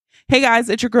Hey guys,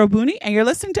 it's your girl Booney, and you're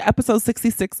listening to episode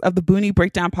 66 of the Booney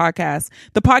Breakdown Podcast,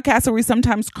 the podcast where we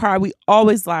sometimes cry, we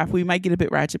always laugh, we might get a bit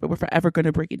ratchet, but we're forever going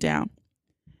to break it down.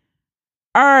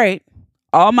 All right,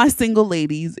 all my single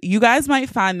ladies, you guys might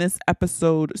find this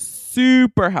episode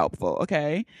super helpful,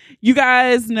 okay? You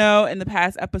guys know in the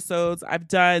past episodes, I've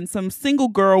done some single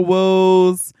girl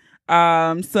woes,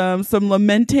 some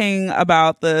lamenting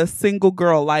about the single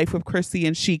girl life with Chrissy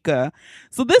and Sheikah.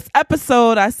 So this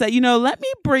episode, I said, let me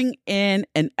bring in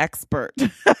an expert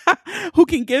who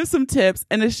can give some tips,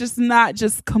 and it's just not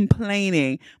just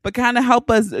complaining, but kind of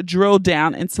help us drill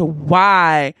down into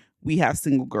why we have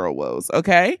single girl woes,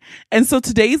 okay? And so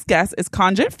today's guest is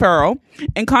Kongit Farrell,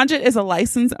 and Kongit is a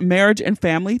licensed marriage and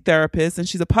family therapist, and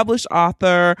she's a published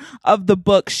author of the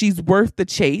book She's Worth the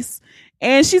Chase.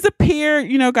 And she's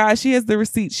appeared, guys, she has the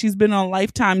receipts. She's been on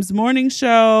Lifetime's morning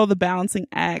show, The Balancing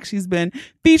Act. She's been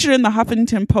featured in the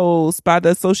Huffington Post, by the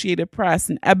Associated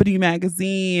Press, and Ebony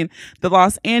Magazine, the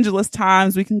Los Angeles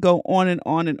Times. We can go on and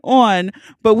on and on.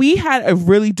 But we had a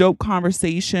really dope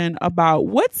conversation about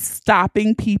what's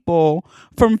stopping people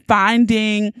from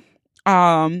finding,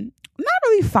 not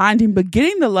really finding, but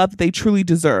getting the love that they truly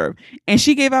deserve. And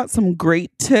she gave out some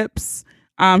great tips.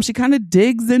 She kind of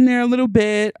digs in there a little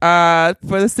bit for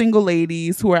the single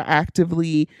ladies who are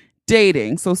actively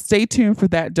dating. So stay tuned for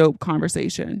that dope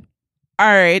conversation. All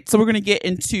right. So we're going to get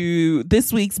into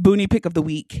this week's Booney Pick of the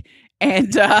Week.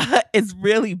 And it's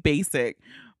really basic.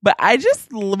 But I just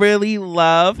really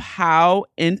love how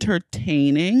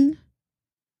entertaining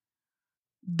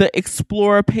the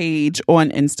Explore page on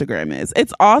Instagram is.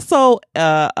 It's also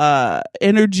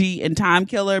energy and time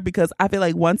killer, because I feel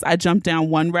like once I jump down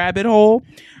one rabbit hole,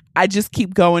 I just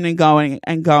keep going and going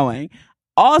and going.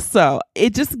 Also,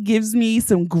 it just gives me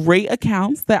some great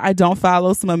accounts that I don't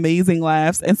follow, some amazing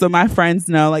laughs. And so my friends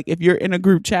know, like, if you're in a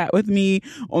group chat with me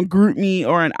on GroupMe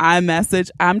or an iMessage,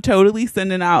 I'm totally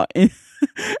sending out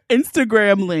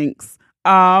Instagram links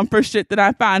for shit that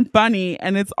I find funny,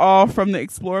 and it's all from the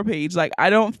Explore page. Like, I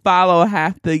don't follow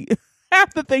half the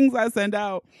things I send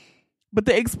out, but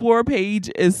the Explore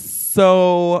page is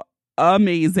so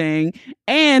amazing.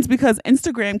 And because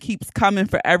Instagram keeps coming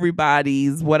for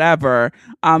everybody's whatever,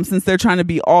 since they're trying to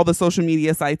be all the social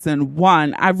media sites in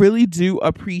one, I really do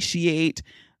appreciate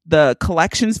the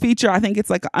collections feature. I think it's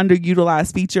like an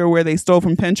underutilized feature where they stole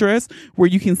from Pinterest, where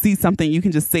you can see something, you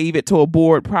can just save it to a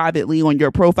board privately on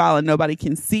your profile and nobody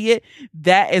can see it.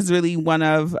 That is really one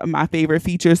of my favorite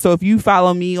features. So if you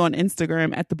follow me on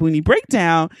Instagram at the Booney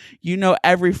Breakdown,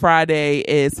 every Friday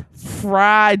is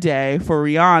Friday for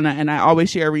Rihanna, and I always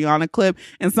share a Rihanna clip.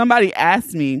 And somebody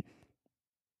asked me,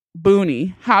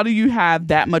 Booney, how do you have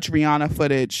that much Rihanna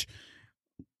footage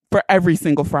for every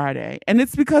single Friday? And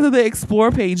it's because of the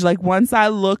Explore page. Like, once I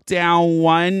look down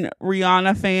one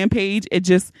Rihanna fan page, I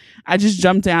just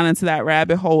jump down into that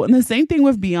rabbit hole. And the same thing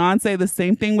with Beyonce, the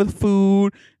same thing with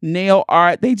food, nail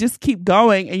art. They just keep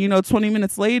going. And 20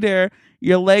 minutes later,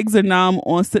 your legs are numb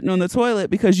on sitting on the toilet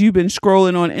because you've been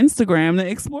scrolling on Instagram, the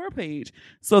Explore page.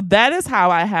 So that is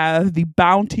how I have the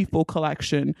bountiful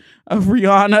collection of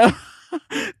Rihanna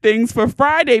things for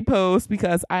Friday posts,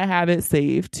 because I have it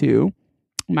saved to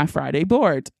my Friday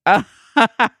board.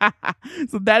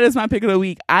 So that is my pick of the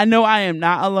week. I know I am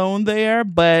not alone there,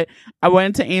 but I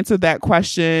wanted to answer that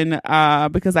question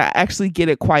because I actually get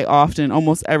it quite often,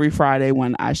 almost every Friday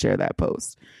when I share that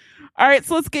post. All right,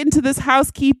 so let's get into this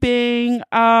housekeeping.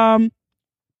 The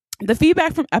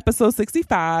feedback from episode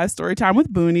 65, Storytime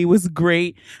with Booney, was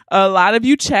great. A lot of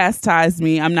you chastised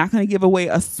me. I'm not going to give away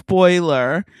a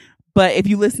spoiler, but if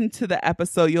you listen to the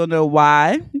episode, you'll know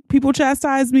why people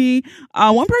chastise me.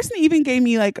 One person even gave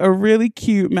me like a really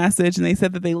cute message, and they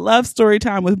said that they love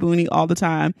Storytime with Booney all the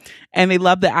time, and they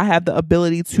love that I have the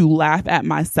ability to laugh at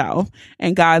myself.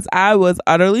 And guys, I was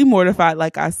utterly mortified,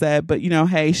 like I said, but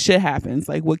hey, shit happens.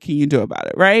 Like, what can you do about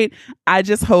it, right? I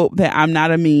just hope that I'm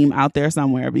not a meme out there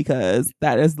somewhere, because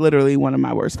that is literally one of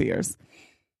my worst fears.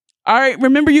 All right.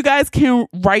 Remember, you guys can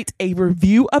write a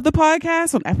review of the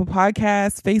podcast on Apple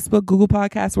Podcasts, Facebook, Google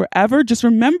Podcasts, wherever. Just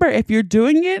remember, if you're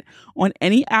doing it on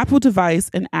any Apple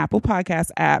device, an Apple Podcast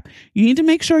app, you need to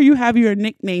make sure you have your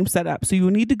nickname set up. So you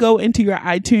will need to go into your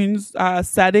iTunes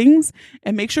settings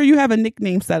and make sure you have a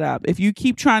nickname set up. If you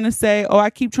keep trying to say,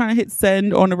 I keep trying to hit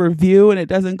send on a review and it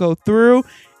doesn't go through,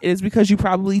 it is because you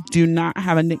probably do not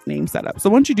have a nickname set up.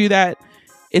 So once you do that,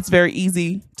 it's very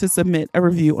easy to submit a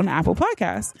review on Apple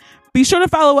Podcasts. Be sure to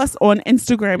follow us on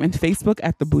Instagram and Facebook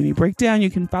at The Booney Breakdown. You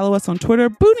can follow us on Twitter,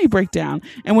 Booney Breakdown.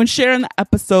 And when sharing the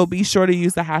episode, be sure to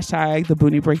use the hashtag The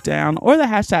Booney Breakdown or the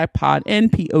hashtag PODIN,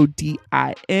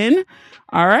 PODIN.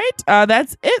 All right,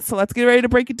 that's it. So let's get ready to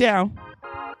break it down.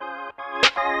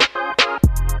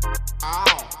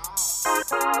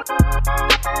 Okay,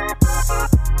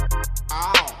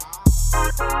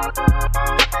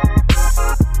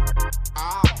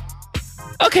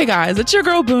 guys, it's your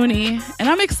girl Booney, and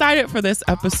I'm excited for this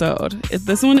episode.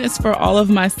 This one is for all of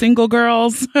my single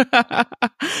girls. I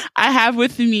have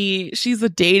with me, she's a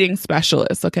dating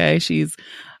specialist, okay? She's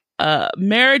a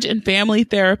marriage and family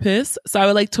therapist. So I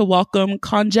would like to welcome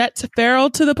Kongit Farrell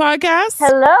to the podcast.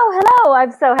 Hello.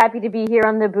 I'm so happy to be here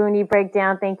on the Booney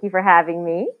Breakdown. Thank you for having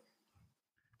me.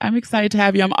 I'm excited to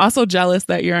have you. I'm also jealous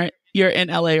that you're in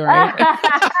LA, right?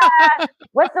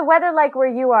 What's the weather like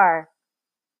where you are?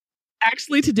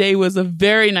 Actually, today was a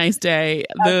very nice day.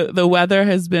 The weather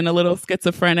has been a little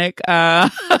schizophrenic.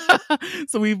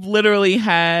 So we've literally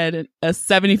had a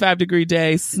 75-degree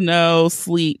day, snow,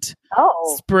 sleet,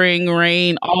 spring,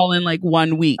 rain, all in like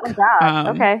 1 week. Oh,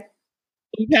 God. Okay.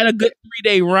 We've had a good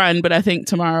 3-day run, but I think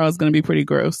tomorrow is going to be pretty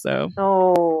gross. So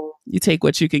you take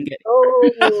what you can get.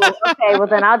 Okay. Well,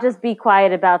 then I'll just be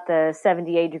quiet about the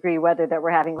 78-degree weather that we're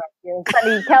having right here in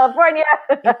sunny California.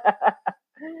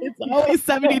 It's always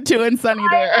 72 and sunny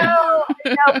there. No,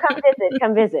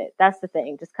 come visit. That's the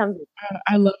thing. Just come visit.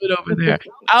 I love it over there.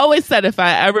 I always said if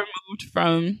I ever moved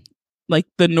from like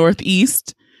the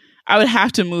Northeast, I would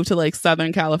have to move to like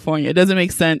Southern California. It doesn't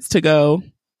make sense to go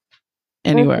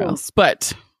anywhere else,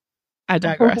 but I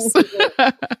digress.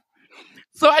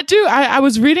 So I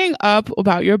was reading up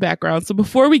about your background. So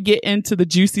before we get into the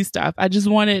juicy stuff, I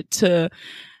wanted to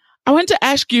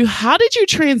ask you, how did you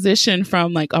transition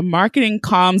from like a marketing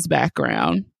comms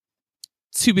background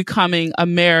to becoming a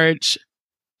marriage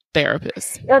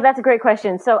therapist? Oh, that's a great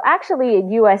question. So actually at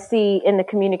USC in the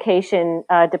communication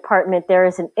department, there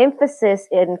is an emphasis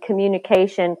in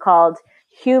communication called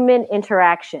human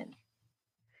interaction,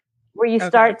 where you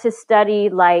start to study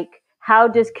like how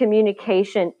does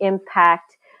communication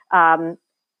impact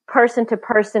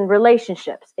person-to-person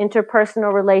relationships,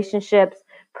 interpersonal relationships,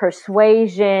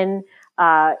 persuasion,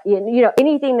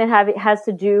 anything that has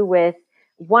to do with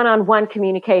one-on-one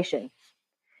communication.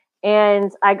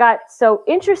 And I got so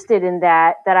interested in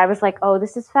that I was like, oh,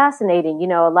 this is fascinating.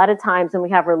 A lot of times when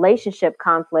we have relationship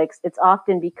conflicts, it's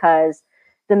often because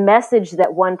the message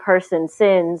that one person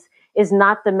sends is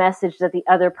not the message that the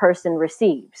other person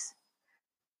receives.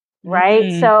 Right.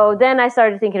 Mm-hmm. So then I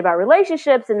started thinking about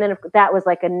relationships, and then that was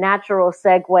like a natural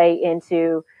segue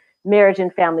into marriage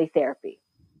and family therapy.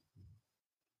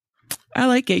 I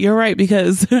like it. You're right,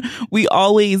 because we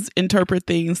always interpret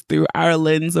things through our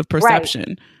lens of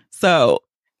perception. Right. So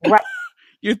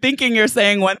you're thinking you're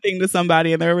saying one thing to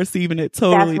somebody and they're receiving it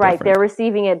totally different. That's right. They're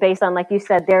receiving it based on, like you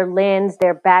said, their lens,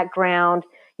 their background,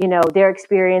 their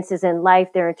experiences in life,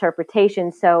 their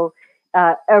interpretation. So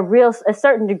a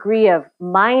certain degree of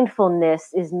mindfulness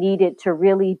is needed to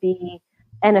really be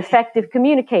an effective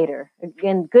communicator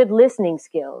and good listening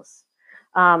skills.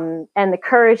 And the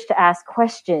courage to ask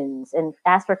questions and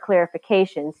ask for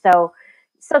clarification. So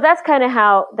that's kind of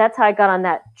that's how I got on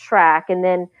that track. And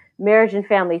then marriage and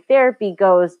family therapy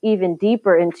goes even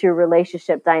deeper into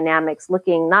relationship dynamics,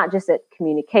 looking not just at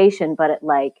communication, but at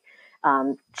like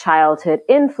childhood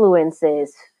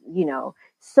influences,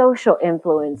 social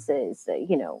influences,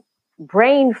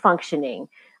 brain functioning,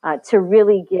 to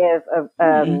really give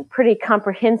a pretty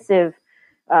comprehensive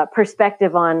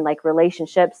perspective on like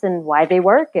relationships and why they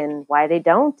work and why they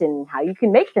don't and how you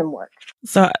can make them work.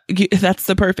 So that's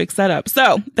the perfect setup.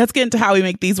 So let's get into how we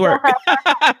make these work.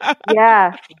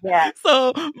 Yeah.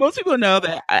 So most people know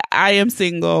that I am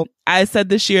single. I said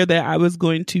this year that I was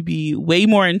going to be way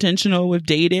more intentional with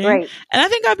dating. Right. And I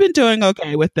think I've been doing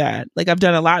okay with that. Like I've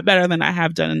done a lot better than I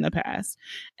have done in the past.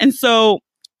 And so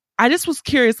I just was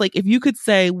curious, like if you could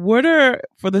say,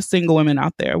 for the single women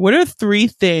out there, what are 3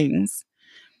 things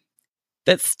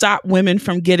that stop women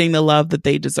from getting the love that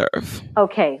they deserve?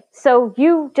 Okay. So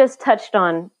you just touched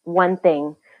on one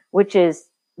thing, which is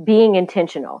being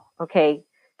intentional. Okay.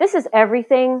 This is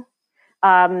everything.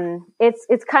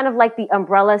 It's kind of like the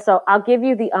umbrella. So I'll give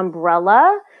you the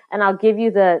umbrella and I'll give you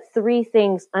the 3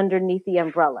 things underneath the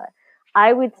umbrella.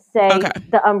 I would say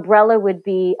the umbrella would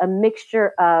be a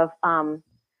mixture of,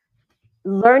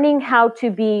 learning how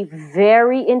to be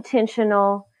very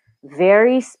intentional,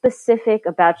 very specific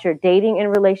about your dating and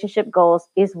relationship goals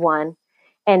is 1.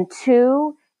 And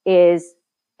 2 is,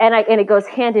 and it goes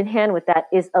hand in hand with that,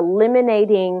 is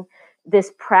eliminating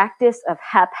this practice of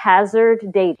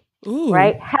haphazard dating. Ooh.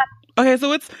 Right? Okay, so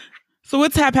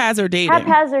what's haphazard dating?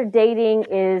 Haphazard dating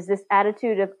is this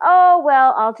attitude of, oh,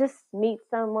 well, I'll just meet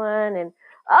someone and,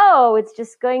 oh, it's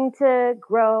just going to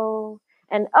grow.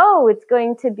 And, oh, it's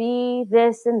going to be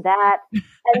this and that.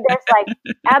 And there's like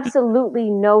absolutely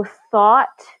no thought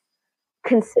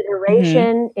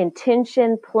consideration,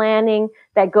 intention, planning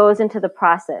that goes into the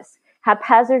process.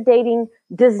 Haphazard dating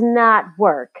does not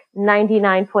work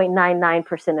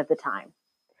 99.99% of the time.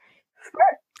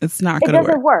 It's not It going to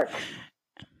doesn't work.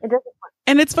 It doesn't work.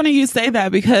 And it's funny you say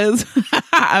that because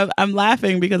I'm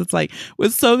laughing because it's like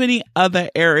with so many other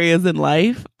areas in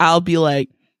life, I'll be like,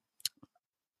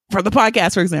 for the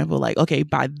podcast, for example, like, okay,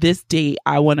 by this date,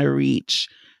 I want to reach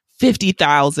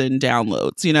 50,000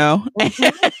 downloads, you know?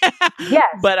 Mm-hmm.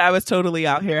 Yes. But I was totally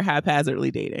out here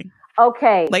haphazardly dating.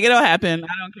 Okay. Like, it'll happen. I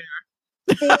don't care.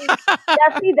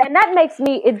 And that makes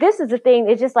me, this is the thing,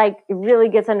 it's just like, it really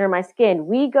gets under my skin.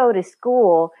 We go to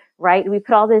school, right? We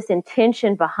put all this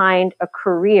intention behind a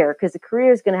career because the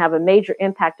career is going to have a major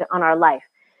impact on our life.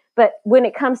 But when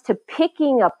it comes to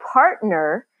picking a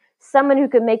partner, someone who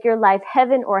could make your life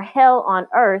heaven or hell on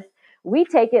earth, we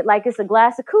take it like it's a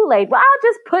glass of Kool-Aid. Well, I'll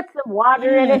just put some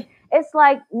water in it. It's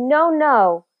like,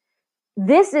 no.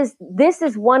 This is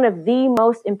one of the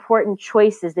most important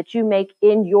choices that you make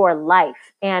in your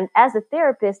life. And as a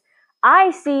therapist,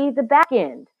 I see the back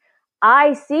end.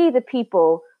 I see the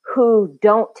people who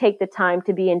don't take the time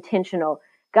to be intentional.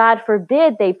 God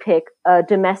forbid they pick a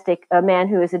man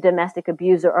who is a domestic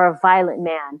abuser or a violent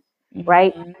man,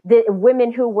 right? The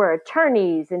women who were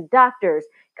attorneys and doctors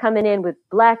coming in with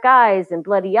black eyes and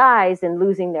bloody eyes and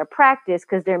losing their practice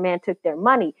because their man took their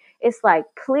money. It's like,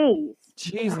 please.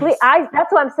 Jesus.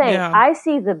 That's what I'm saying. Yeah. I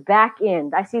see the back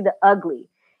end. I see the ugly.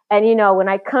 And, when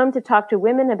I come to talk to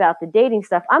women about the dating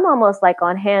stuff, I'm almost like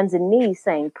on hands and knees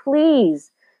saying,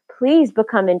 please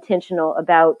become intentional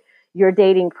about your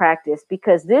dating practice,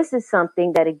 because this is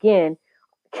something that, again,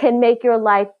 can make your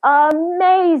life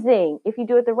amazing if you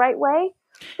do it the right way,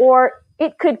 or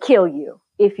it could kill you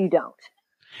if you don't.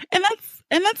 And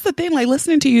that's the thing, like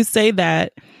listening to you say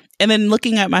that, and then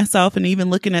looking at myself and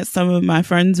even looking at some of my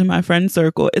friends in my friend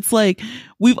circle, it's like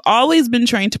we've always been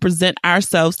trained to present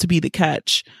ourselves to be the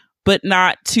catch, but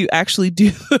not to actually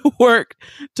do the work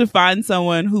to find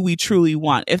someone who we truly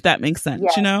want, if that makes sense.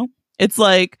 Yes. It's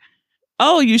like,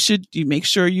 oh, you make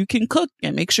sure you can cook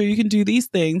and make sure you can do these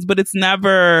things, but it's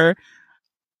never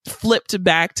flipped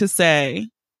back to say,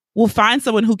 well, find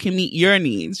someone who can meet your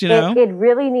needs. It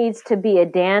really needs to be a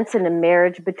dance and a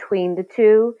marriage between the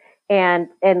two. And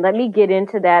let me get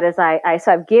into that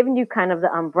so I've given you kind of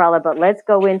the umbrella, but let's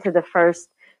go into the first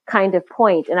kind of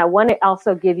point. And I want to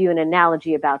also give you an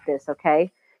analogy about this.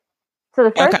 Okay. So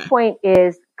the first point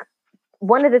is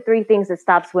one of the three things that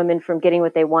stops women from getting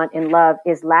what they want in love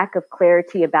is lack of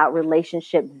clarity about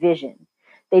relationship vision.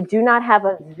 They do not have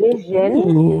a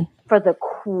vision for the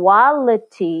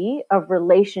quality of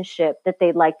relationship that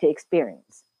they'd like to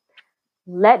experience.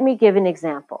 Let me give an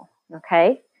example.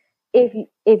 Okay.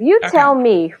 If you tell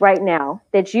me right now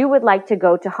that you would like to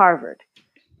go to Harvard,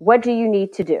 what do you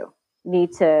need to do? You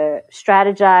need to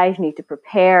strategize, you need to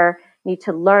prepare, you need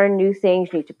to learn new things,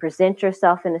 you need to present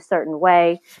yourself in a certain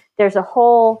way. There's a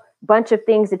whole bunch of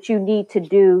things that you need to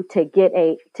do to get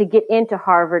into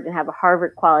Harvard and have a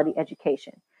Harvard quality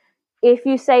education. If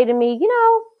you say to me,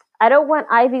 I don't want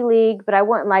Ivy League, but I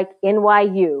want like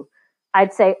NYU,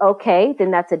 I'd say, okay,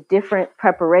 then that's a different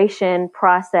preparation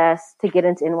process to get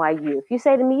into NYU. If you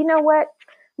say to me, you know what,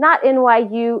 not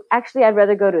NYU, actually, I'd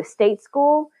rather go to a state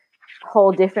school,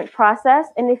 whole different process.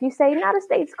 And if you say not a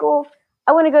state school,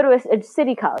 I want to go to a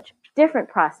city college, different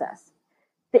process.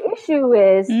 The issue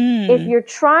is if you're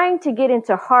trying to get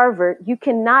into Harvard, you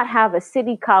cannot have a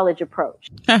city college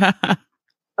approach.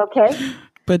 Okay?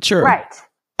 But true. Right.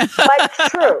 But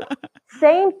true.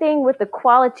 Same thing with the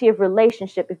quality of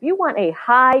relationship. If you want a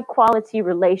high quality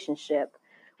relationship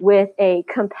with a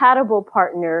compatible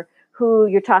partner who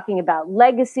you're talking about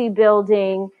legacy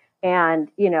building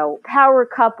and, power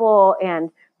couple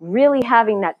and really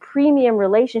having that premium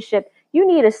relationship, you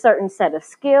need a certain set of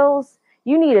skills.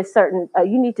 You need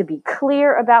you need to be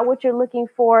clear about what you're looking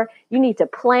for. You need to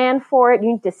plan for it.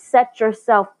 You need to set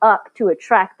yourself up to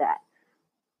attract that.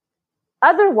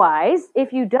 Otherwise,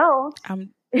 if you don't,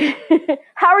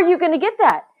 how are you going to get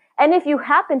that? And if you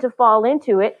happen to fall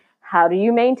into it, how do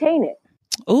you maintain it?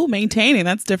 Oh, maintaining,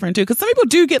 that's different too. Because some people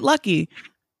do get lucky.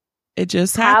 It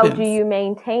just happens. How do you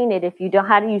maintain it if you don't?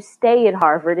 How do you stay at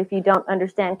Harvard if you don't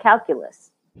understand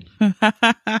calculus?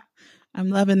 I'm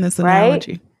loving this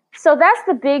analogy. Right? So that's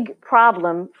the big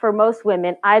problem for most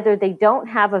women. Either they don't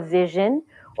have a vision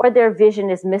or their vision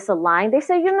is misaligned. They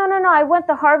say, no, I want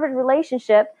the Harvard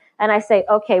relationship. And I say,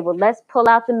 okay, well, let's pull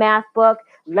out the math book.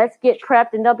 Let's get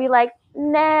prepped. And they'll be like,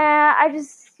 nah, I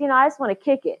just want to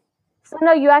kick it. So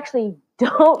no, you actually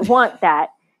don't want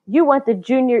that. You want the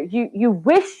junior, you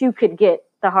wish you could get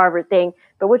the Harvard thing,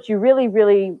 but what you really,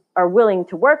 really are willing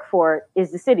to work for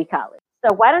is the city college.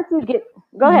 So why don't you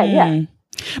go ahead? Yeah.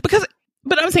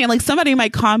 But I'm saying, like, somebody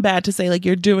might combat to say, like,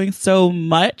 you're doing so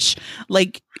much.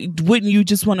 Like, wouldn't you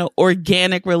just want an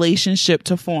organic relationship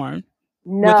to form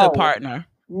with a partner?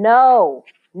 No.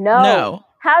 No.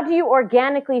 How do you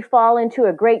organically fall into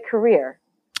a great career?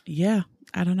 Yeah,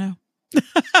 I don't know.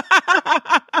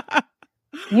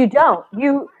 You don't.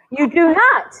 You do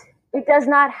not. It does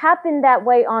not happen that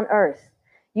way on Earth.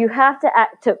 You have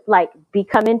to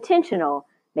become intentional,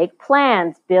 make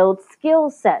plans, build skill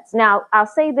sets. Now, I'll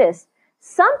say this.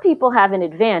 Some people have an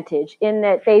advantage in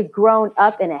that they've grown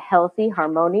up in a healthy,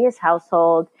 harmonious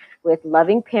household with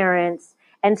loving parents.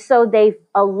 And so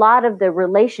a lot of the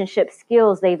relationship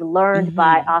skills they've learned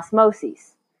by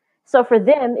osmosis. So for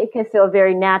them, it can feel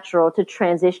very natural to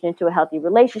transition into a healthy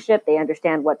relationship. They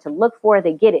understand what to look for.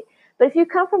 They get it. But if you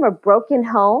come from a broken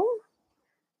home,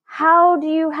 how do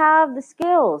you have the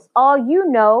skills? All you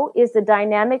know is the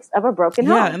dynamics of a broken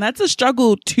home. Yeah, and that's a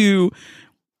struggle to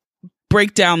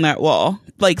break down that wall.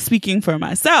 Like, speaking for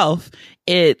myself,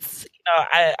 it's,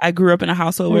 I grew up in a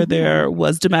household where there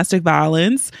was domestic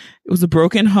violence. It was a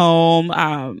broken home.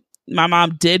 My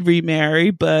mom did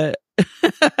remarry, but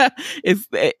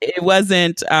it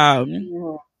wasn't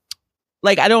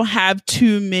like, I don't have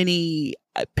too many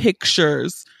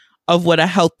pictures of what a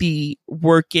healthy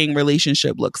working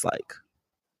relationship looks like.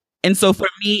 And so for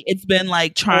me, it's been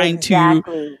like trying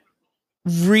to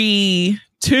retune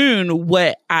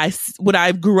what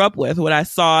I grew up with, what I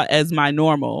saw as my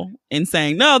normal, and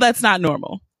saying, no, that's not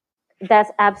normal.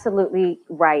 That's absolutely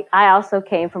right. I also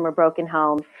came from a broken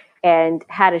home and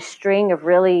had a string of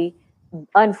really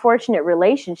unfortunate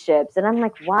relationships. And I'm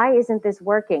like, why isn't this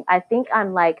working? I think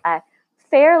I'm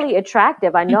fairly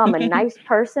attractive. I know I'm a nice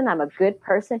person. I'm a good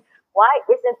person. Why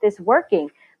isn't this working?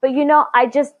 But,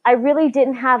 I really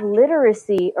didn't have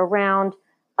literacy around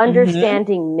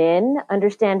understanding men in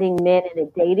a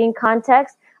dating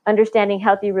context, understanding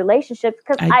healthy relationships,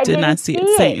 because I did not see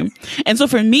it. Same. And so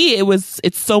for me,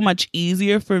 it's so much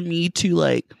easier for me to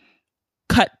like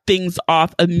cut things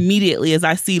off immediately as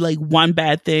I see like one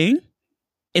bad thing.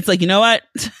 It's like, you know what?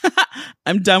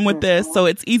 I'm done with this. So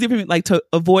it's easier for me like to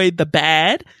avoid the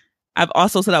bad. I've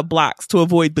also set up blocks to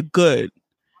avoid the good.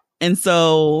 And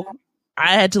so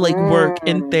I had to like work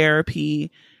in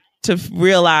therapy to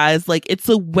realize like it's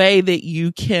a way that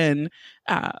you can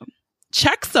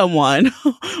check someone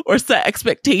or set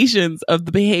expectations of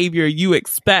the behavior you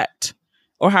expect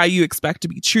or how you expect to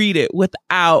be treated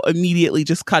without immediately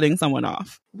just cutting someone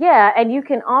off. Yeah, and you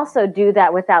can also do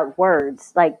that without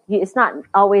words. Like, it's not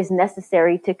always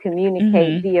necessary to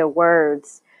communicate via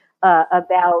words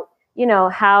about,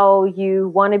 how you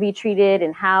want to be treated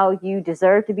and how you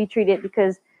deserve to be treated,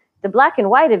 because the black and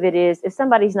white of it is, if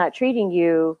somebody's not treating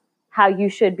you how you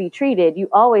should be treated, you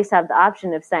always have the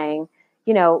option of saying,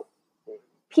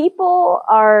 people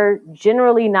are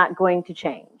generally not going to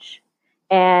change.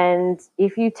 And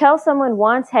if you tell someone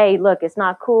once, hey, look, it's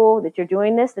not cool that you're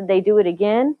doing this, and they do it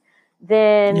again,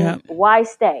 then why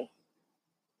stay?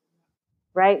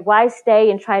 Right? Why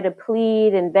stay and try to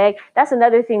plead and beg? That's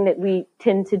another thing that we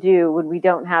tend to do when we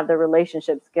don't have the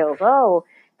relationship skills. Oh,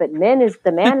 but the man is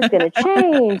going to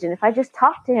change. And if I just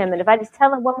talk to him and if I just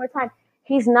tell him one more time,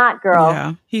 he's not, girl.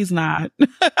 Yeah, he's not.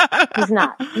 He's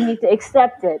not. You need to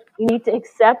accept it. You need to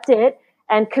accept it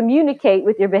and communicate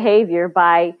with your behavior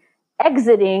by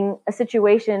exiting a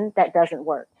situation that doesn't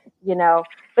work,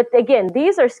 But again,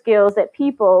 these are skills that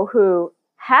people who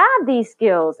have these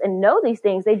skills and know these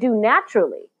things, they do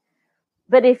naturally.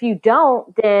 But if you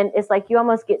don't, then it's like you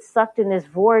almost get sucked in this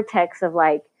vortex of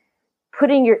like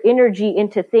putting your energy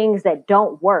into things that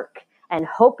don't work and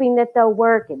hoping that they'll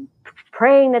work and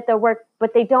praying that they'll work,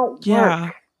 but they don't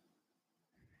work.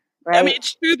 Right? I mean,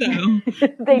 it's true though.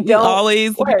 They don't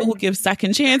always work. The people who give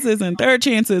second chances and third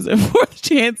chances and fourth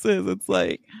chances. It's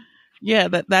like, yeah,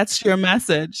 that's your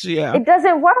message. Yeah, it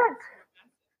doesn't work.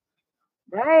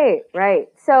 Right.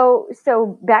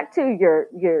 So back to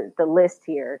the list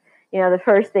here. The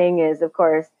first thing is, of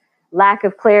course, lack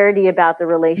of clarity about the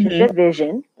relationship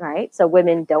vision. Right. So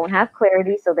women don't have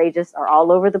clarity, so they just are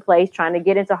all over the place trying to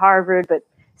get into Harvard, but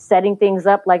setting things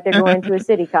up like they're going to a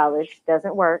city college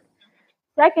doesn't work.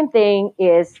 Second thing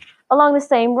is, along the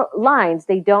same lines,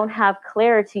 they don't have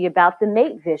clarity about the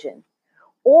mate vision,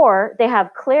 or they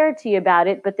have clarity about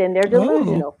it, but then they're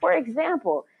delusional. For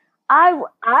example, I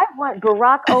want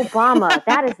Barack Obama.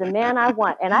 That is the man I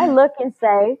want. And I look and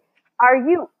say, are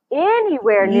you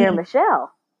anywhere near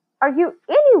Michelle? Are you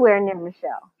anywhere near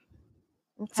Michelle?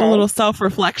 Okay. It's a little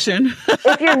self-reflection.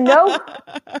 If you're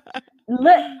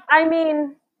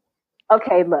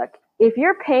look, if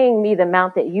you're paying me the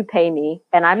amount that you pay me,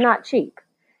 and I'm not cheap,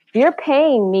 If you're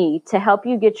paying me to help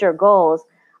you get your goals,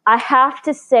 I have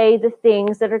to say the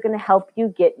things that are going to help you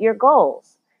get your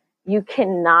goals. You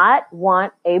cannot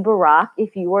want a Barack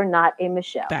if you are not a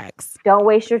Michelle. Facts. Don't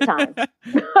waste your time. Facts.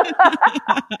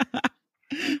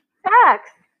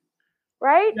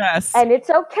 Right? Yes. And it's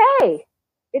okay.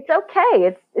 It's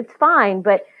okay. It's fine.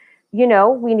 But, you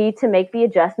know, we need to make the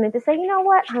adjustment to say, you know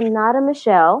what? I'm not a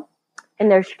Michelle.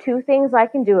 And there's two things I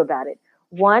can do about it.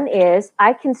 One is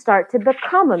I can start to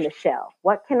become a Michelle.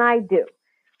 What can I do?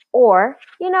 Or,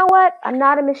 you know what? I'm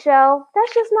not a Michelle.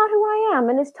 That's just not who I am.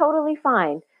 And it's totally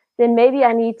fine. Then maybe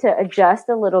I need to adjust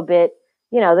a little bit,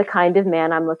 you know, the kind of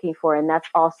man I'm looking for. And that's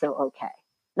also okay.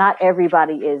 Not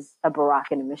everybody is a Barack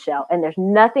and a Michelle, and there's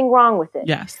nothing wrong with it.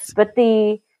 Yes. But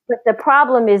the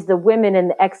problem is the women and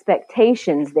the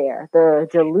expectations there, the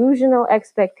delusional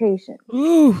expectations.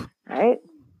 Ooh. Right?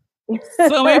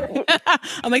 So many,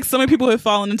 I'm like, so many people have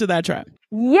fallen into that trap.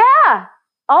 Yeah.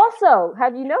 Also,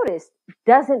 have you noticed?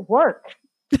 Doesn't work.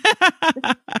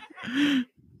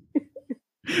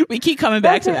 We keep coming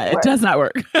back to that. It does not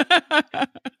work.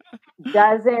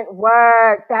 Doesn't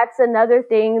work. That's another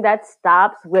thing that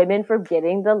stops women from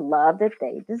getting the love that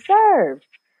they deserve.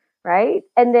 Right?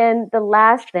 And then the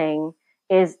last thing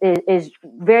is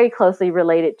very closely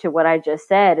related to what I just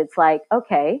said. It's like,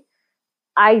 okay,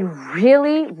 I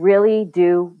really, really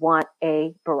do want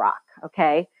a Barack.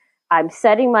 Okay. I'm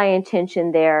setting my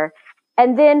intention there.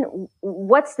 And then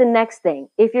what's the next thing?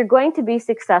 If you're going to be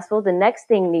successful, the next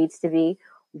thing needs to be,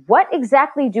 what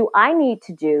exactly do I need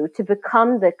to do to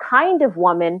become the kind of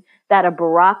woman that a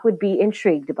Barack would be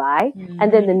intrigued by? Mm-hmm.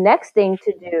 And then the next thing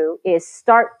to do is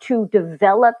start to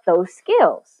develop those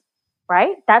skills,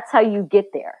 right? That's how you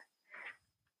get there.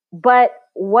 But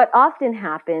what often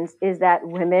happens is that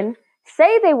women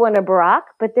say they want a Barack,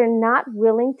 but they're not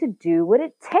willing to do what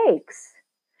it takes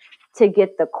to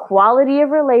get the quality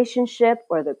of relationship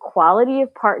or the quality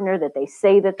of partner that they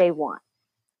say that they want.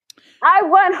 I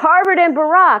want Harvard and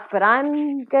Barack, but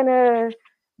I'm going to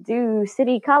do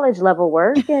city college level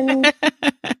work and going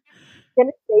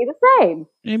to stay the same.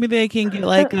 Maybe they can get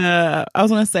like I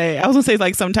was gonna say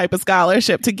like some type of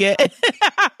scholarship to get.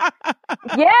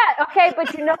 Yeah, okay,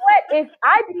 but you know what? If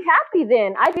I'd be happy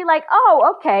then. I'd be like,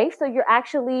 oh, okay, so you're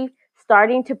actually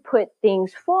starting to put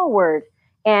things forward,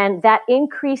 and that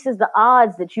increases the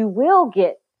odds that you will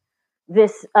get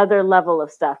this other level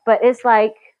of stuff. But it's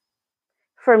like,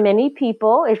 for many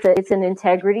people, it's an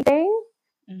integrity thing,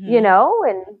 you know,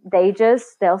 and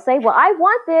they'll say, well, I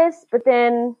want this, but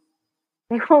then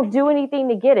they won't do anything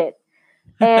to get it.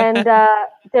 And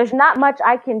there's not much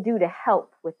I can do to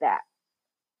help with that.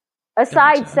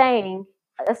 Aside saying,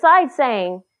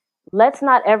 let's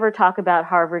not ever talk about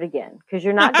Harvard again, because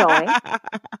you're not going.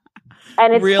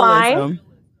 And it's fine.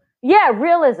 Yeah,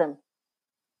 realism.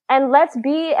 And let's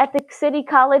be at the city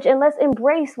college and let's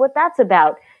embrace what that's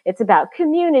about. It's about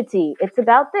community. It's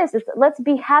about this. Let's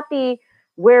be happy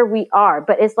where we are.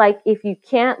 But it's like, if you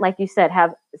can't, like you said,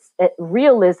 have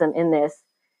realism in this,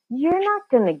 you're not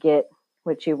going to get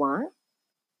what you want.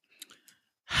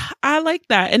 I like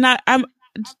that. And I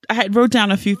had wrote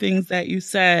down a few things that you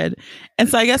said. And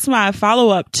so I guess my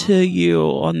follow-up to you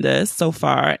on this so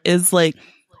far is like,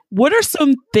 what are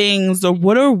some things or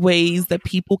what are ways that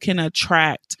people can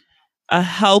attract a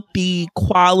healthy,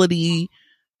 quality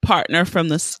partner from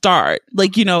the start?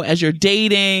 Like, you know, as you're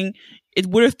dating,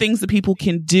 what are things that people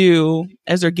can do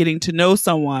as they're getting to know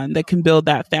someone that can build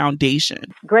that foundation?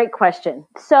 Great question.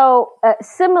 So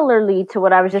similarly to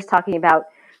what I was just talking about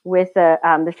with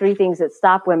the three things that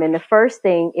stop women, the first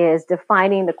thing is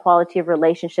defining the quality of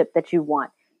relationship that you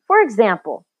want. For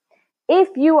example, if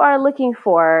you are looking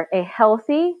for a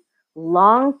healthy,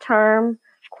 long-term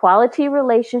quality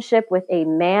relationship with a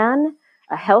man,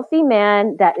 a healthy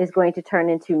man that is going to turn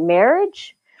into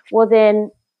marriage, well,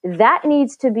 then that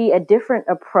needs to be a different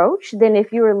approach than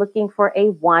if you were looking for a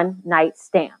one-night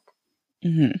stand.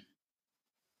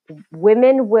 Mm-hmm.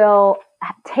 Women will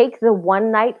take the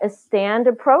one-night stand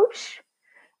approach,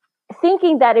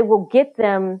 thinking that it will get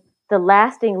them the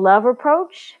lasting love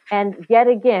approach. And yet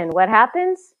again, what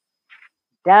happens?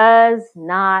 Does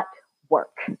not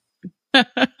work.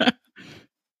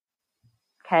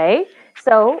 Okay.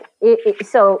 So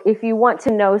if you want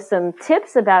to know some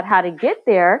tips about how to get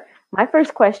there, my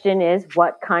first question is,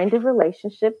 what kind of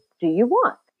relationship do you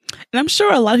want? And I'm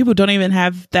sure a lot of people don't even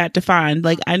have that defined.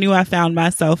 Like, I knew I found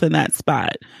myself in that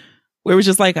spot where it was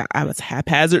just like, I was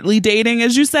haphazardly dating,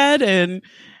 as you said, and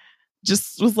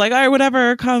just was like, all right,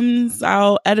 whatever comes,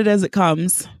 I'll edit as it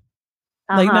comes.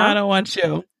 Like, no, I don't want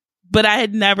you. But I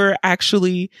had never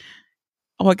actually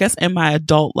I guess in my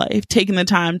adult life, taking the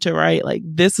time to write, like,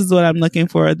 this is what I'm looking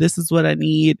for, this is what I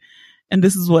need, and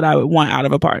this is what I would want out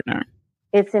of a partner.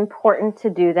 It's important to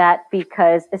do that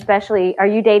because, especially, are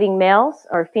you dating males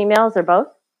or females or both?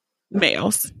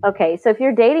 Males. Okay, so if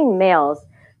you're dating males,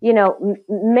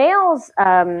 males,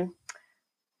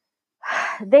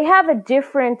 they have a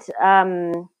different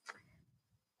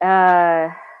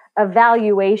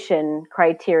evaluation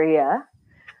criteria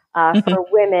for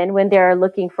women when they're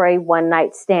looking for a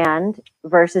one-night stand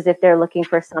versus if they're looking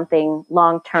for something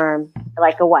long-term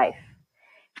like a wife.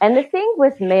 And the thing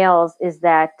with males is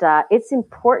that it's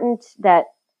important that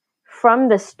from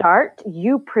the start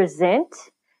you present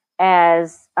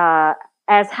as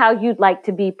how you'd like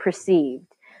to be perceived.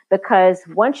 Because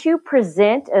once you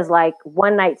present as like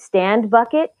one night stand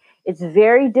bucket, it's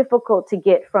very difficult to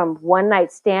get from one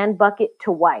night stand bucket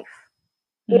to wife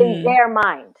in their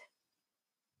mind.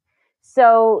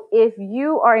 So if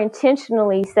you are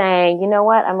intentionally saying, you know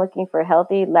what, I'm looking for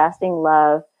healthy, lasting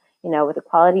love, with a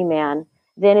quality man,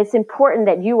 then it's important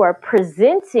that you are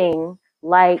presenting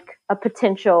like a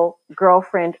potential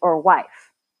girlfriend or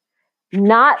wife,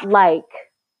 not like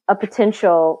a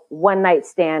potential one night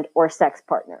stand or sex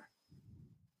partner.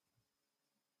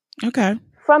 Okay.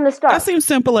 From the start. That seems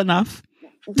simple enough.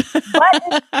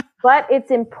 but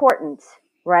it's important,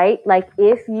 right? Like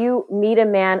if you meet a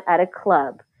man at a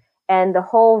club and the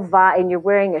whole vibe, and you're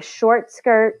wearing a short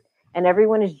skirt and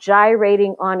everyone is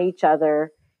gyrating on each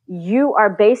other, you are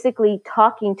basically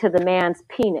talking to the man's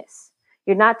penis.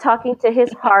 You're not talking to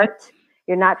his heart.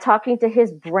 You're not talking to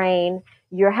his brain.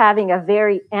 You're having a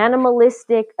very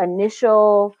animalistic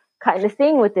initial kind of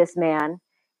thing with this man.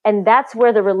 And that's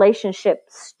where the relationship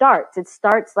starts. It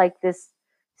starts like this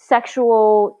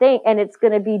sexual thing, and it's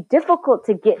going to be difficult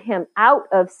to get him out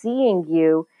of seeing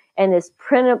you in this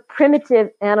primitive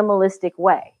animalistic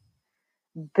way.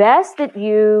 Best that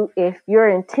if your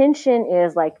intention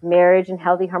is like marriage and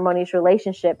healthy, harmonious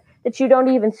relationship, that you don't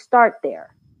even start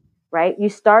there, right? You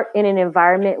start in an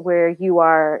environment where you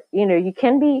are, you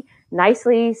can be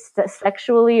nicely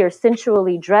sexually or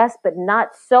sensually dressed, but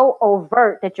not so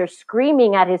overt that you're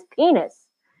screaming at his penis.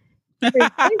 It's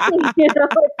like,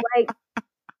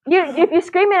 if you're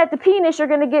screaming at the penis,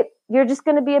 you're just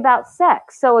going to be about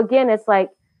sex. So again, it's like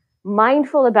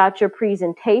mindful about your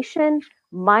presentation,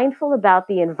 mindful about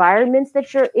the environments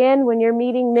that you're in when you're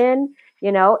meeting men,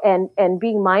 and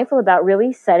being mindful about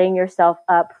really setting yourself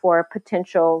up for a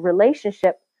potential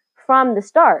relationship from the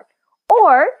start.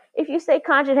 Or if you say,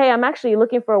 Kongit, hey, I'm actually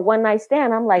looking for a one night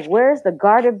stand, I'm like, where's the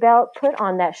garter belt? Put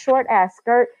on that short ass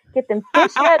skirt, get them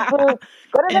fishnet boots,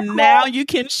 go to the club. Now you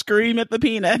can scream at the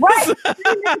penis. Right,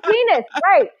 scream at the penis.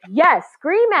 Right, yes,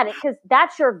 scream at it because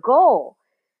that's your goal.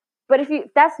 But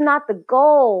that's not the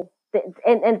goal,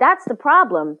 and that's the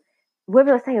problem.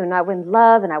 Women are saying, I want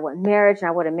love and I want marriage and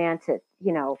I want a man to,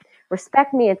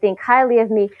 respect me and think highly of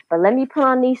me. But let me put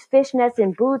on these fishnets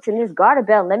and boots and this garter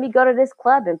belt. Let me go to this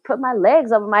club and put my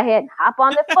legs over my head and hop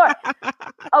on the floor.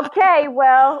 Okay,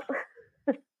 well,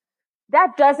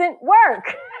 that doesn't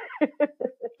work.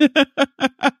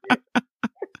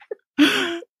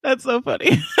 That's so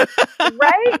funny.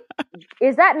 Right?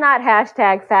 Is that not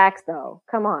hashtag facts though?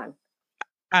 Come on.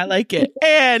 I like it.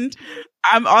 And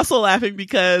I'm also laughing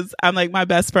because I'm like, my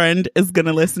best friend is going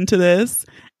to listen to this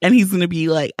and he's going to be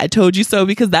like, I told you so,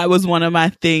 because that was one of my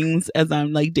things as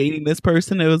I'm like dating this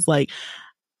person. It was like,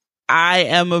 I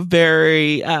am a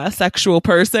very sexual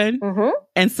person. Mm-hmm.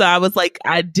 And so I was like,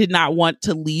 I did not want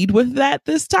to lead with that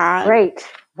this time.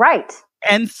 Right.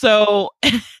 And so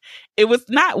it was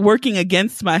not working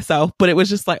against myself, but it was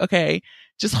just like, okay,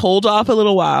 just hold off a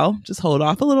little while.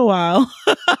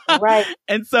 Right.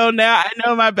 And so now I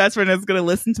know my best friend is going to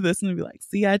listen to this and be like,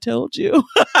 see, I told you.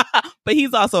 But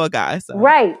he's also a guy. So.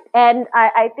 Right. And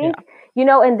I think,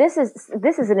 and this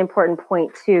is an important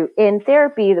point too. In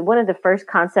therapy, one of the first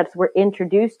concepts we're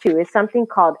introduced to is something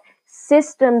called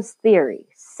systems theory,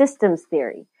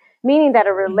 meaning that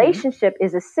a relationship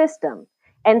is a system.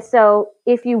 And so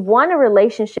if you want a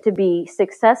relationship to be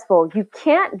successful, you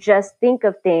can't just think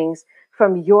of things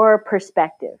from your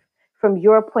perspective, from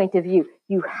your point of view.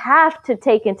 You have to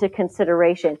take into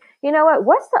consideration,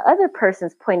 what's the other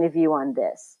person's point of view on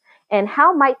this? And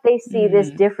how might they see this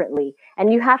differently?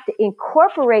 And you have to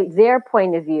incorporate their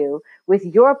point of view with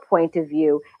your point of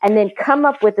view and then come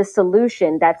up with a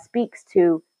solution that speaks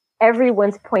to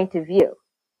everyone's point of view.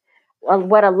 Well,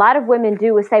 what a lot of women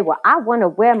do is say, well, I want to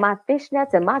wear my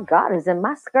fishnets and my garters and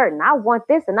my skirt, and I want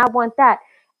this and I want that.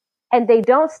 And they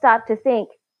don't stop to think,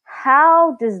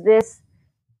 how does this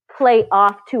play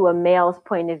off to a male's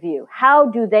point of view? How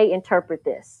do they interpret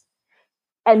this?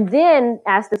 And then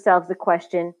ask themselves the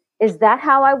question, Is that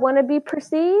how I want to be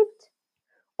perceived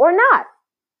or not?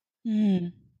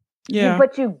 Yeah.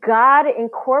 But you got to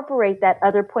incorporate that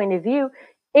other point of view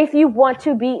if you want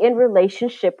to be in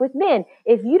relationship with men.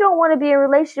 If you don't want to be in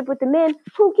relationship with the men,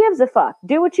 who gives a fuck?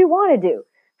 Do what you want to do.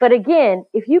 But again,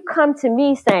 if you come to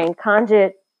me saying,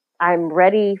 Kongit, I'm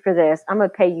ready for this, I'm going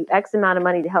to pay you X amount of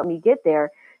money to help me get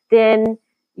there, then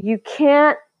you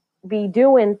can't be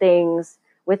doing things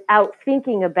without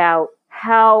thinking about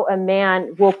how a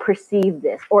man will perceive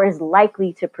this or is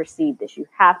likely to perceive this. You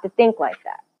have to think like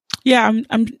that. Yeah,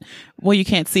 I'm well, you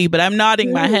can't see, but I'm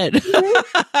nodding my head.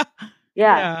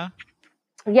 Yeah.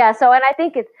 So, and I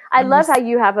think I love how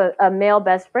you have a male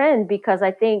best friend, because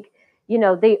I think,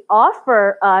 they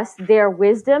offer us their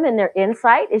wisdom and their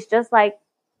insight. It's just like,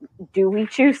 do we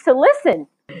choose to listen?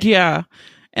 Yeah.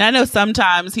 And I know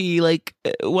sometimes he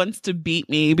wants to beat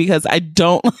me because I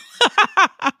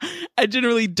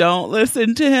generally don't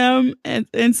listen to him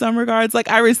in some regards. Like,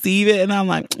 I receive it and I'm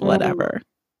like, whatever.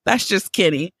 That's just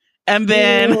Kenny. And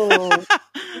then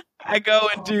I go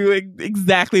and do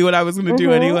exactly what I was going to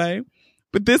do anyway.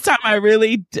 But this time I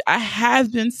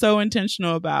have been so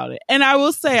intentional about it. And I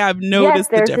will say I've noticed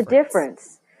there's a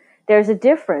difference. There's a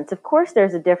difference. Of course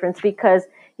there's a difference, because,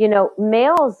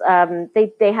 males,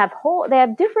 they have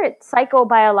different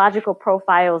psychobiological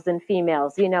profiles than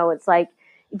females. It's like,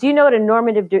 do you know what a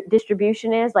normative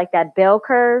distribution is? Like that bell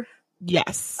curve?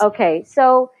 Yes. Okay.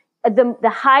 So the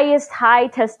highest high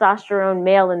testosterone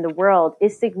male in the world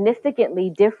is significantly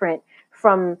different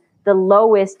from the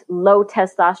lowest low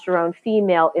testosterone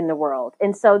female in the world.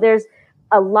 And so there's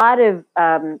a lot of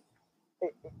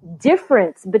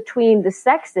difference between the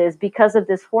sexes because of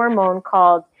this hormone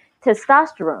called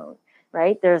testosterone,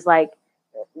 right? There's like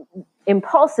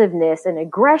impulsiveness and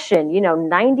aggression.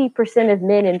 90% of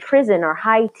men in prison are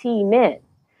high T men,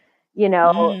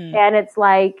 and it's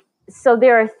like, so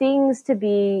there are things to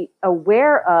be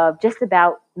aware of just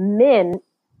about men,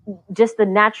 just the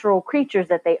natural creatures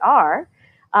that they are,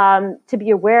 to be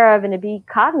aware of and to be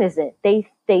cognizant. They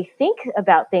think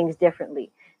about things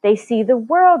differently. They see the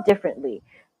world differently.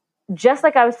 Just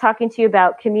like I was talking to you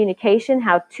about communication,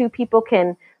 how two people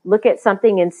can look at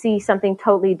something and see something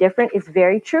totally different. It's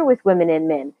very true with women and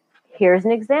men. Here's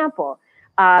an example.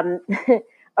 A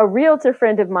realtor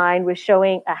friend of mine was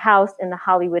showing a house in the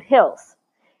Hollywood Hills.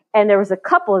 And there was a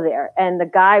couple there, and the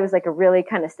guy was like a really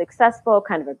kind of successful,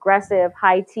 kind of aggressive,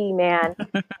 high T man.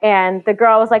 And the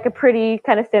girl was like a pretty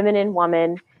kind of feminine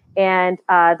woman. And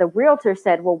the realtor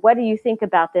said, well, what do you think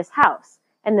about this house?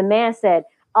 And the man said,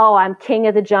 oh, I'm king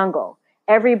of the jungle.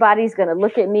 Everybody's going to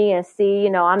look at me and see,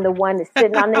 I'm the one that's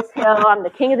sitting on this hill. I'm the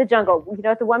king of the jungle. You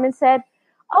know what the woman said?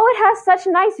 Oh, it has such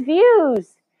nice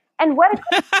views. And what a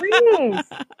good breeze,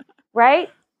 right?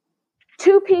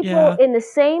 Two people in the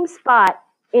same spot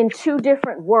in two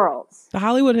different worlds. The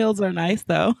Hollywood Hills are nice,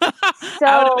 though. So,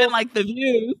 I would have been like, the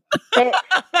views. They're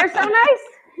so nice,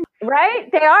 right?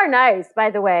 They are nice,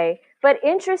 by the way. But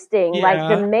interesting, like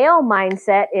the male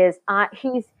mindset is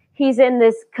he's in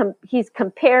this, he's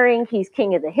comparing, he's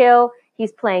king of the hill.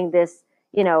 He's playing this,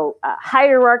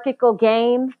 hierarchical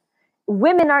game.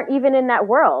 Women aren't even in that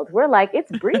world. We're like,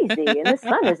 it's breezy and the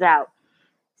sun is out.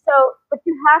 So, but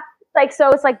you have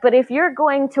it's like, but if you're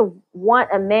going to want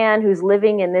a man who's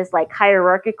living in this like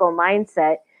hierarchical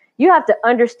mindset, you have to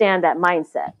understand that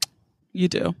mindset. You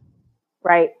do.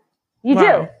 Right? You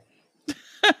do.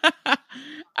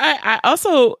 I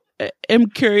also am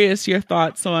curious your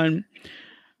thoughts on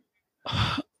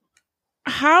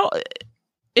how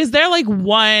is there like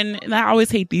one, and I always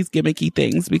hate these gimmicky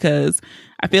things because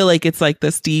I feel like it's like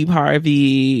the Steve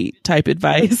Harvey type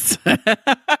advice.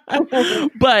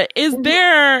 But is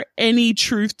there any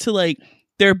truth to like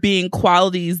there being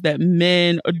qualities that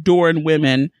men adore in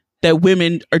women that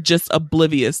women are just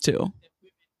oblivious to?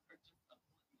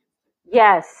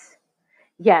 Yes.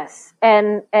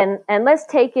 And let's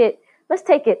take it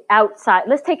outside.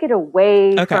 Let's take it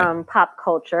away from pop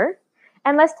culture.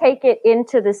 And let's take it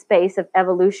into the space of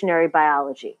evolutionary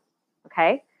biology.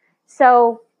 Okay.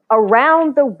 So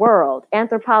around the world,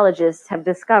 anthropologists have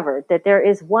discovered that there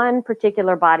is one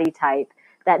particular body type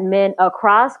that men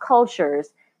across cultures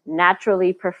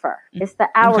naturally prefer. It's the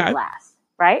hourglass,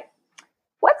 right?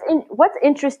 What's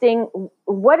interesting?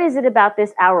 What is it about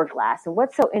this hourglass? And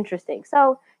what's so interesting?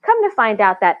 So come to find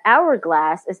out that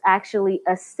hourglass is actually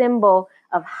a symbol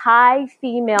of high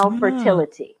female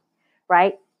fertility,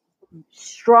 right?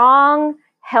 Strong,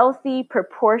 healthy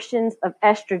proportions of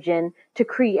estrogen to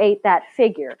create that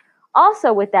figure.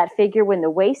 Also with that figure, when the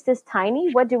waist is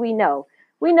tiny, what do we know?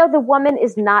 We know the woman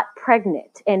is not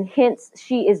pregnant, and hence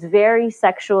she is very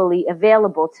sexually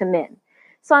available to men.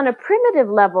 So on a primitive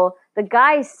level, The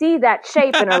guys see that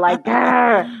shape and are like,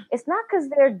 "Grr." It's not because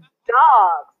they're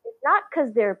dogs. It's not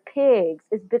because they're pigs.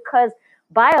 It's because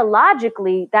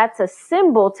biologically that's a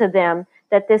symbol to them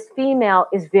that this female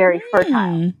is very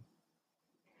fertile.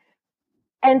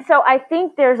 And so I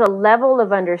think there's a level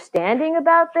of understanding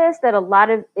about this that a lot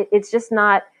of it's just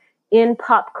not in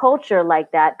pop culture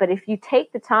like that. But if you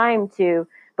take the time to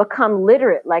become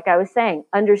literate, like I was saying,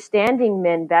 understanding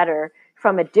men better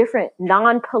from a different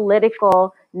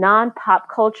non-political, non-pop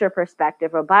culture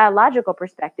perspective or biological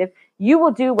perspective, you will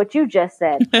do what you just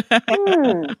said.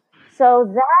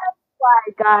 So that's why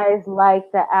guys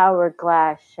like the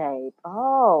hourglass shape.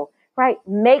 Oh, right.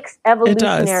 Makes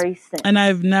evolutionary sense. And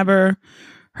I've never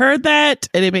heard that,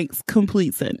 and it makes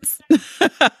complete sense. And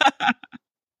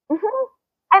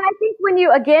I think when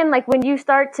you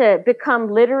start to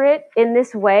become literate in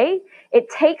this way, it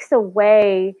takes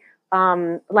away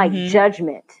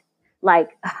judgment. Like,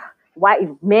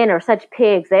 white men are such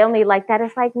pigs. They only like that.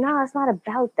 It's like, no, it's not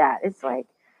about that. It's like,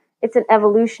 it's an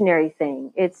evolutionary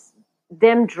thing. It's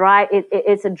them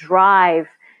it's a drive,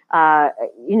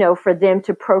 for them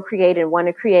to procreate and want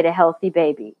to create a healthy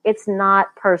baby. It's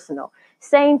not personal.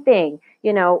 Same thing.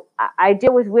 I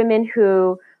deal with women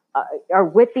who are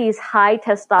with these high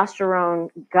testosterone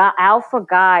alpha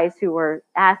guys who are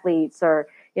athletes or,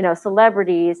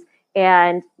 celebrities.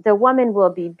 And the woman will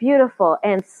be beautiful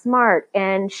and smart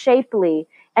and shapely,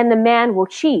 and the man will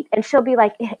cheat. And she'll be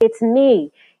like, it's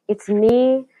me. It's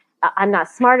me. I'm not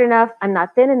smart enough. I'm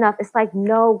not thin enough. It's like,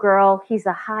 no, girl, he's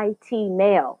a high T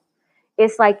male.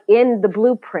 It's like in the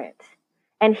blueprint.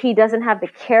 And he doesn't have the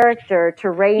character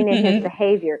to rein in his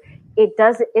behavior. It's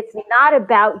not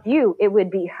about you. It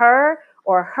would be her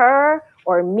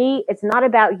or me. It's not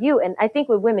about you. And I think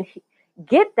when women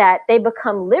get that, they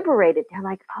become liberated. They're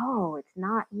like, oh, it's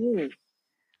not me.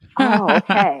 Oh,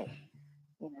 okay.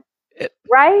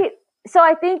 Right? So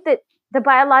I think that the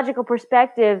biological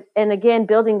perspective and again,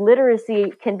 building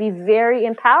literacy can be very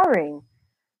empowering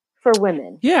for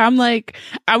women. Yeah, I'm like,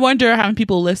 I wonder how many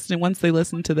people listening, once they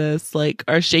listen to this, like,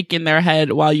 are shaking their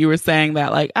head while you were saying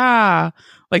that, like,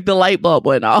 like the light bulb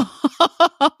went off.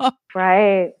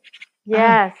 Right.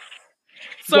 Yes.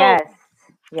 So, yes.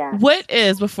 What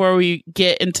is, before we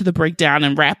get into the breakdown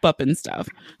and wrap up and stuff,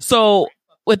 so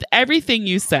with everything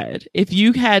you said, if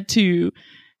you had to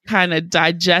kind of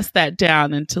digest that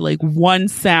down into like one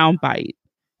soundbite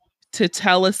to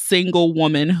tell a single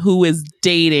woman who is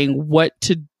dating what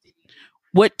to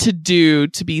do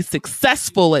to be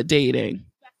successful at dating,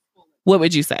 what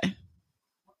would you say?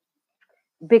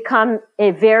 Become a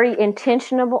very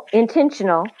intentional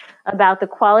about the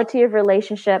quality of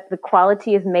relationship, the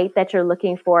quality of mate that you're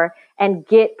looking for, and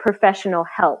get professional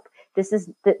help. This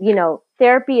is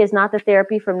therapy is not the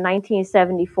therapy from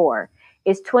 1974.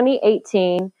 It's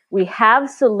 2018. We have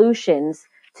solutions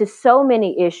to so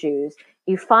many issues.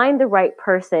 You find the right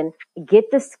person, get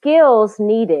the skills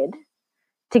needed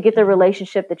to get the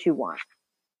relationship that you want.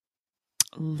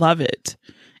 Love it.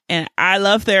 And I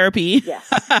love therapy. Yes.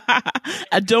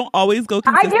 I don't always go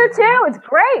consistently. I do too. It's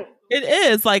great. It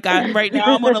is. Like, right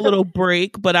now I'm on a little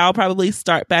break, but I'll probably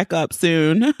start back up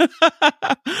soon. Sure.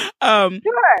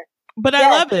 But yes.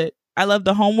 I love it. I love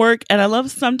the homework. And I love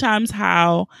sometimes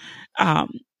how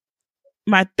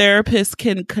my therapist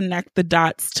can connect the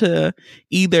dots to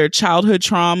either childhood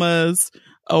traumas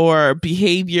or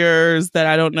behaviors that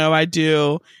I don't know I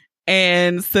do,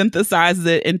 and synthesizes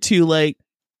it into like,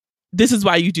 this is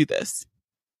why you do this.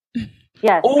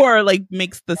 Yes. Or like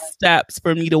makes the steps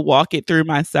for me to walk it through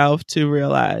myself to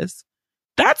realize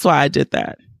that's why I did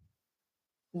that.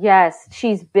 Yes.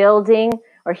 She's building,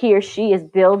 or he or she is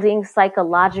building,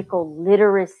 psychological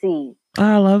literacy.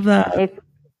 I love that. If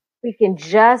we can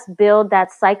just build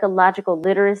that psychological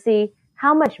literacy,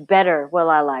 how much better will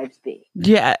our lives be?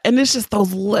 Yeah. And it's just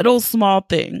those little small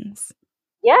things.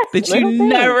 Yes. That you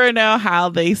never know how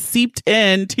they seeped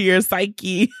into your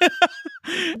psyche.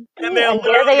 And they're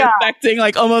literally affecting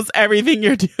like almost everything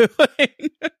you're doing.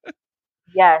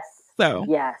 Yes. So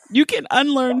yes. You can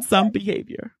unlearn some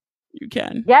behavior. You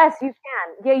can. Yes, you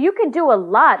can. Yeah, you can do a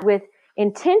lot with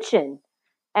intention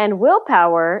and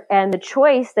willpower and the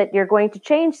choice that you're going to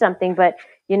change something. But,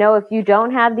 if you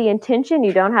don't have the intention,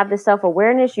 you don't have the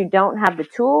self-awareness, you don't have the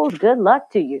tools, good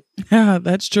luck to you. Yeah,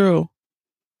 that's true.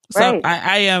 So right.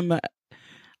 I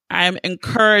am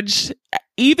encouraged,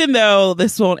 even though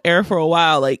this won't air for a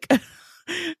while, like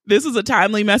this is a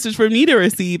timely message for me to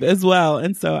receive as well.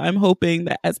 And so I'm hoping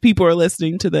that as people are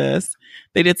listening to this,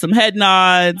 they did some head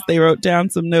nods, they wrote down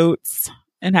some notes,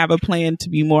 and have a plan to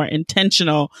be more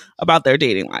intentional about their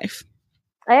dating life.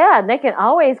 Yeah, they can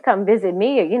always come visit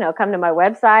me, come to my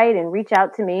website and reach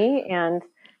out to me. And,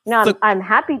 I'm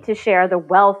happy to share the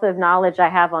wealth of knowledge I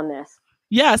have on this.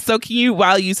 Yeah. So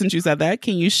since you said that,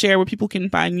 can you share where people can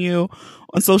find you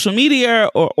on social media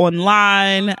or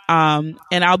online? And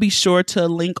I'll be sure to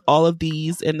link all of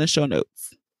these in the show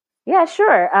notes. Yeah,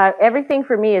 sure. Everything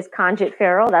for me is Kongit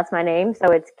Farrell. That's my name. So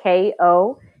it's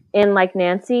K-O-N like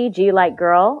Nancy, G like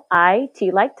girl,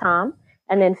 I-T like Tom,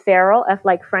 and then Farrell, F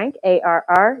like Frank,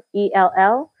 ARRELL.com.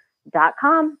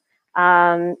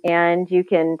 And you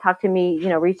can talk to me,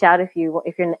 reach out if you're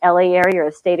in the LA area or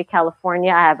the state of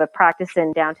California. I have a practice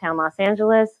in downtown Los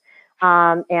Angeles.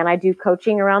 And I do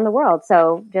coaching around the world.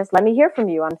 So just let me hear from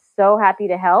you. I'm so happy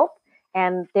to help.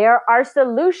 And there are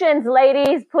solutions,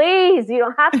 ladies. Please, you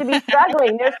don't have to be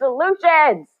struggling. There's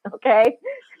solutions. Okay.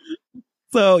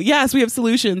 So yes, we have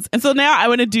solutions. And so now I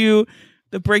want to do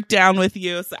the breakdown with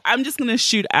you. So I'm just going to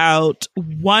shoot out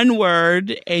one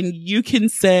word and you can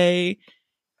say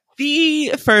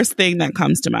the first thing that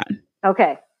comes to mind.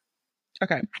 Okay.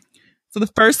 Okay. So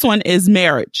the first one is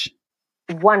marriage.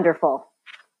 Wonderful.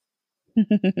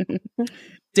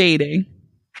 Dating.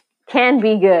 Can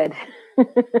be good.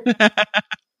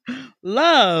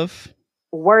 Love.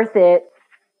 Worth it.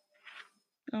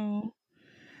 Oh.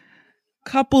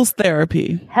 Couples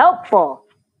therapy. Helpful.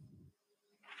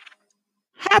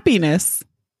 Happiness.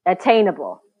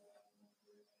 Attainable.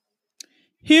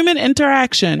 Human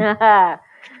interaction.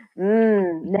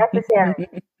 Necessary.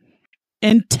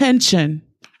 Intention.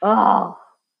 Oh,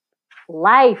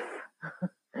 life.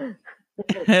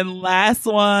 And last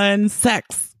one,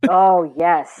 sex. Oh,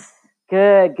 yes.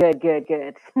 Good.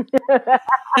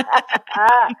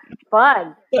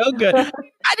 Fun. So good.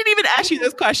 I didn't even ask you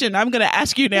this question. I'm going to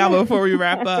ask you now before we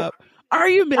wrap up. Are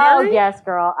you married? Oh, yes,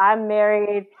 girl. I'm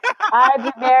married. I've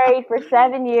been married for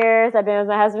 7 years. I've been with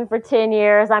my husband for 10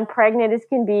 years. I'm pregnant as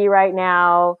can be right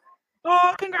now.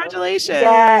 Oh, congratulations.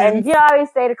 Yeah. And I always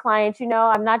say to clients,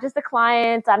 I'm not just a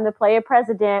client. I'm the player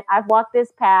president. I've walked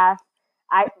this path.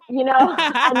 I know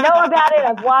about it.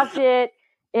 I've walked it,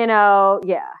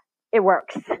 yeah, it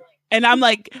works. And I'm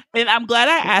glad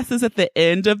I asked this at the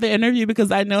end of the interview because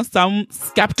I know some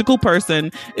skeptical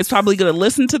person is probably going to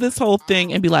listen to this whole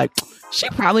thing and be like, she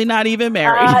probably not even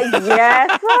married.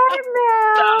 Yes, I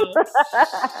am.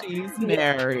 So she's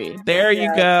married. There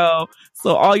you go.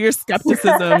 So all your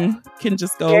skepticism can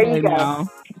just go away now.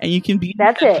 And you can be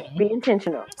That's it. Be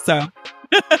intentional. So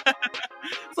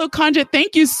Kongit,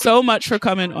 thank you so much for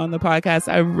coming on the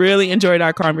podcast. I really enjoyed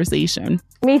our conversation.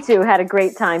 Me too. Had a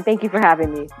great time. Thank you for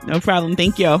having me. No problem.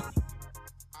 Thank you.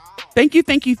 Thank you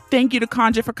to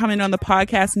Kongit for coming on the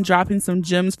podcast and dropping some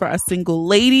gems for us single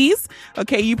ladies.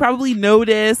 Okay, you probably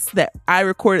noticed that I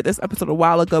recorded this episode a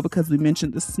while ago because we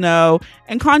mentioned the snow.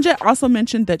 And Kongit also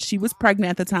mentioned that she was pregnant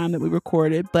at the time that we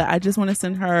recorded, but I just want to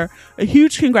send her a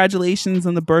huge congratulations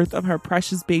on the birth of her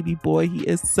precious baby boy. He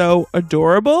is so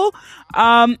adorable.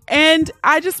 And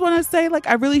I just want to say,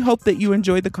 I really hope that you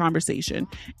enjoyed the conversation.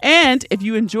 And if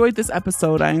you enjoyed this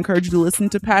episode, I encourage you to listen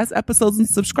to past episodes and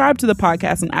subscribe to the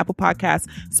podcast on Apple Podcasts,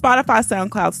 Spotify,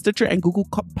 SoundCloud, Stitcher, and Google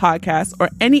Podcasts, or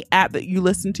any app that you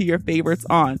listen to your favorites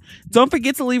on. Don't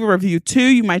forget to leave a review too.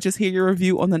 You might just hear your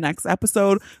review on the next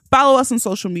episode. Follow us on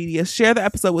social media. Share the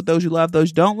episode with those you love, those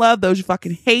you don't love, those you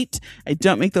fucking hate. I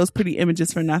don't make those pretty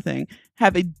images for nothing.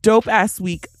 Have a dope ass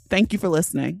week. Thank you for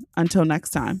listening. Until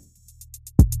next time.